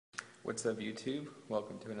What's up, YouTube?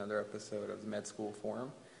 Welcome to another episode of the Med School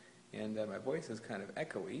Forum. And my voice is kind of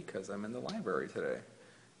echoey because I'm in the library today.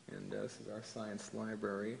 And this is our science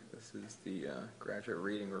library. This is the graduate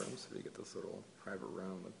reading room, so you get this little private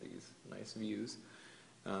room with these nice views.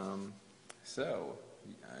 I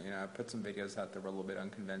put some videos out that were a little bit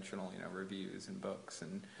unconventional, reviews and books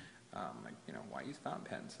and why use fountain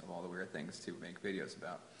pens of all the weird things to make videos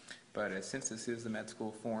about. But since this is the Med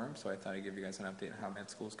School Forum, so I thought I'd give you guys an update on how med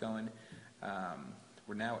school's going.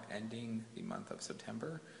 We're now ending the month of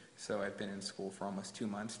September, so I've been in school for almost 2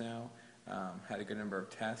 months now. Had a good number of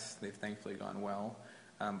tests. They've thankfully gone well,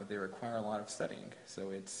 but they require a lot of studying. So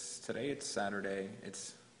today it's Saturday,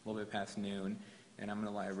 it's a little bit past noon, and I'm in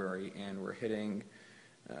the library, and we're doing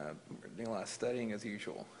a lot of studying as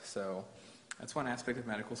usual. So that's one aspect of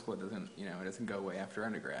medical school. It doesn't go away after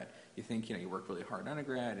undergrad. You think, you work really hard in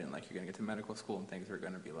undergrad and you're going to get to medical school and things are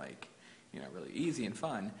going to be really easy and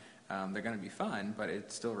fun. They're going to be fun, but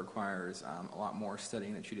it still requires a lot more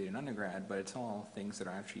studying than you did in undergrad, but it's all things that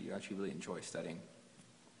you actually really enjoy studying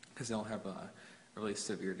because they'll have a really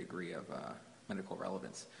severe degree of medical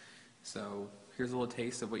relevance. So here's a little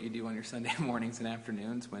taste of what you do on your Sunday mornings and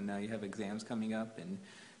afternoons when you have exams coming up, and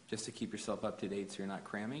just to keep yourself up to date so you're not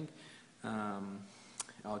cramming.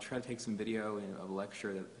 I'll try to take some video of a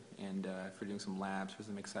lecture and if we're doing some labs for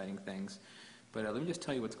some exciting things. But let me just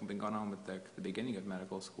tell you what's been going on with the beginning of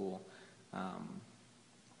medical school.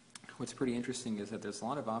 What's pretty interesting is that there's a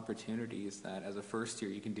lot of opportunities that as a first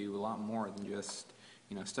year you can do a lot more than just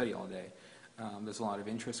study all day. There's a lot of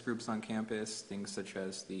interest groups on campus, things such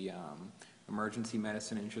as the emergency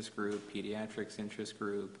medicine interest group, pediatrics interest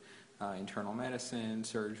group, internal medicine,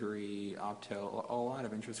 surgery, opto, a lot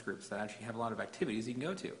of interest groups that actually have a lot of activities you can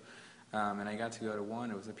go to. And I got to go to one.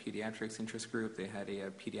 It was a pediatrics interest group. They had a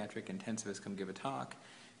pediatric intensivist come give a talk.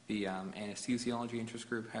 The anesthesiology interest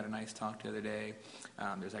group had a nice talk the other day.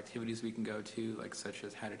 There's activities we can go to, such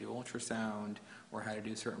as how to do ultrasound or how to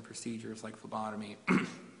do certain procedures like phlebotomy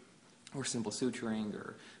or simple suturing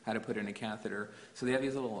or how to put in a catheter. So they have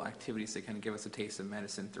these little activities that kind of give us a taste of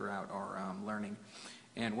medicine throughout our learning.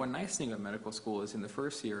 And one nice thing about medical school is in the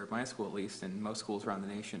first year, at my school at least, and most schools around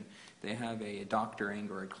the nation, they have a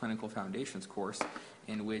doctoring or a clinical foundations course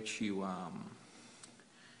in which you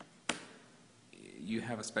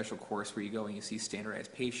have a special course where you go and you see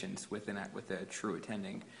standardized patients with a true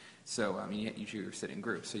attending. So usually you're sitting in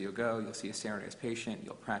groups. So you'll go, you'll see a standardized patient,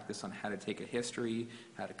 you'll practice on how to take a history,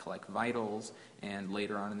 how to collect vitals, and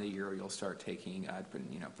later on in the year you'll start taking,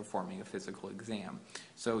 performing a physical exam.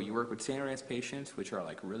 So you work with standardized patients, which are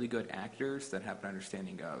really good actors that have an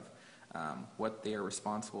understanding of what they are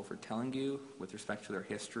responsible for telling you with respect to their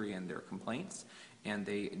history and their complaints. And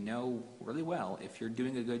they know really well if you're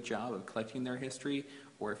doing a good job of collecting their history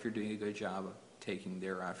or if you're doing a good job of taking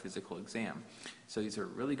their physical exam. So these are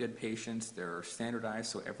really good patients. They're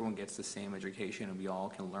standardized so everyone gets the same education and we all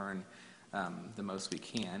can learn the most we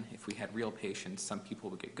can. If we had real patients, some people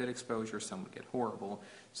would get good exposure, some would get horrible,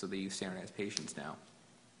 so they use standardized patients now.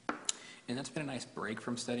 And that's been a nice break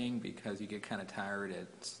from studying because you get kind of tired at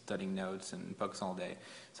studying notes and books all day.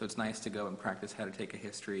 So it's nice to go and practice how to take a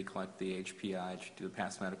history, collect the HPI, do the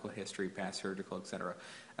past medical history, past surgical, etc.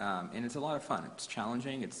 And it's a lot of fun. It's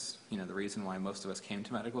challenging. It's the reason why most of us came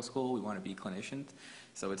to medical school. We want to be clinicians.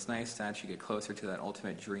 So it's nice to actually get closer to that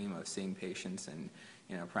ultimate dream of seeing patients and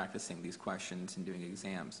practicing these questions and doing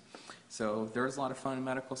exams. So there's a lot of fun in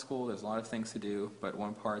medical school. There's a lot of things to do, but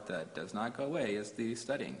one part that does not go away is the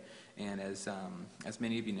studying. And as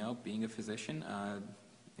many of you know, being a physician,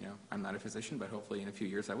 I'm not a physician, but hopefully in a few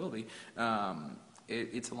years I will be.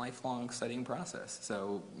 It's a lifelong studying process.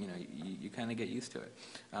 So you kind of get used to it.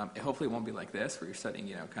 Hopefully it won't be like this, where you're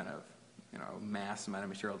studying mass amount of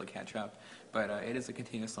material to catch up. But it is a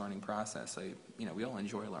continuous learning process. So we all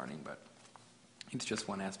enjoy learning, but it's just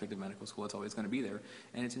one aspect of medical school. It's always going to be there,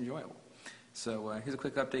 and it's enjoyable. So here's a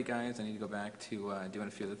quick update, guys. I need to go back to doing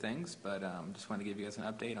a few other things, but just want to give you guys an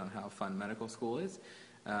update on how fun medical school is.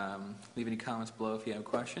 Leave any comments below if you have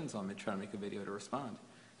questions. I'll try to make a video to respond.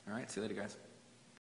 All right, see you later, guys.